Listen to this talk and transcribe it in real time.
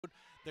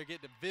They're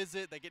getting to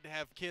visit, they get to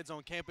have kids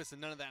on campus,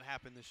 and none of that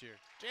happened this year.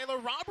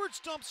 Jayla Roberts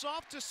dumps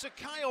off to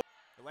Sakayo.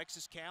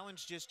 Alexis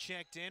Callens just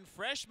checked in.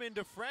 Freshman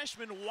to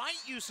freshman, White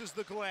uses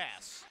the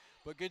glass.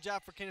 But good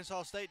job for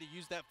Kennesaw State to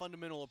use that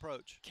fundamental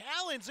approach.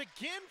 Callens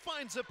again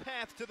finds a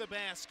path to the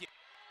basket.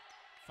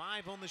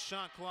 5 on the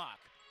shot clock.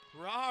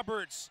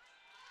 Roberts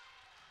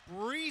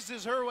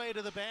breezes her way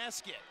to the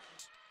basket.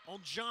 On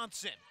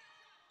Johnson.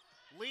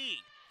 Lee,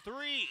 3.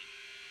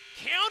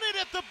 Counted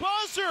at the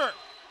buzzer.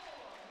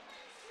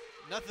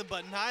 Nothing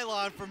but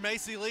nylon for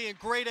Macy Lee, and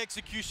great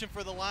execution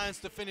for the Lions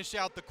to finish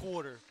out the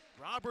quarter.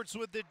 Roberts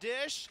with the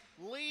dish.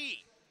 Lee,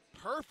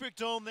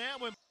 perfect on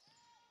that one.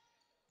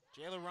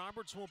 Jayla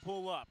Roberts will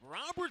pull up.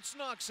 Roberts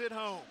knocks it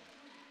home.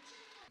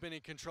 Been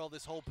in control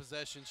this whole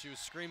possession. She was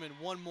screaming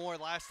one more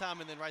last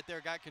time, and then right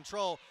there got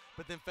control,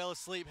 but then fell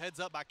asleep. Heads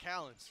up by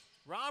Callens.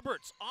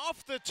 Roberts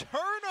off the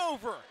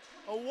turnover.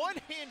 A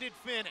one-handed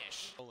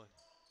finish.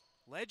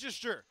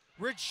 Legister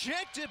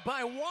rejected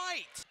by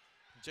White.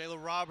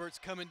 Jayla Roberts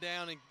coming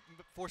down and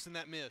forcing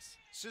that miss.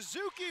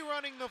 Suzuki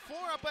running the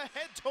floor up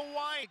ahead to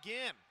White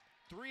again.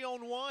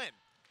 3-on-1.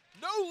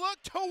 No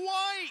look to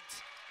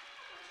White.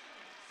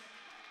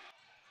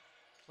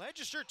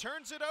 Legister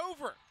turns it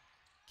over.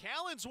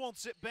 Callens won't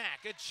sit back.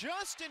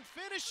 Adjusts and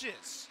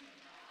finishes.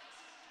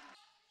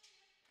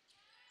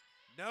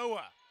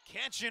 Noah,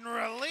 catch and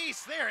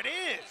release. There it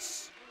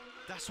is.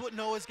 That's what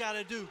Noah's got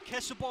to do.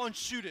 Catch the ball and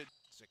shoot it.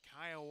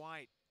 Zakiya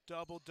White,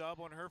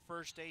 double-double in her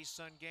first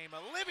A-Sun game.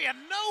 Olivia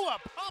Noah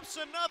pumps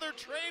another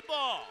tray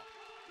ball.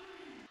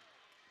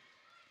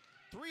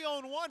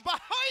 3-on-1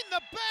 behind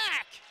the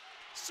back.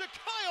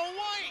 Zakiya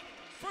White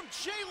from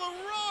Jayla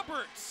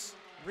Roberts.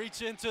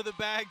 Reach into the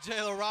bag,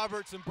 Jayla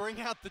Roberts, and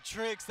bring out the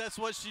tricks. That's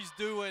what she's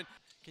doing.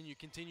 Can you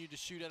continue to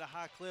shoot at a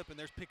high clip? And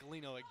there's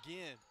Piccolino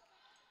again.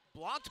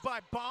 Blocked by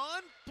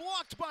Bond,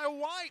 blocked by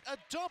White, a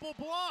double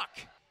block.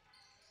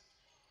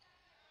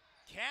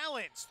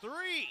 Callens, 3,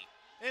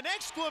 an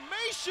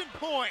exclamation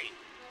point.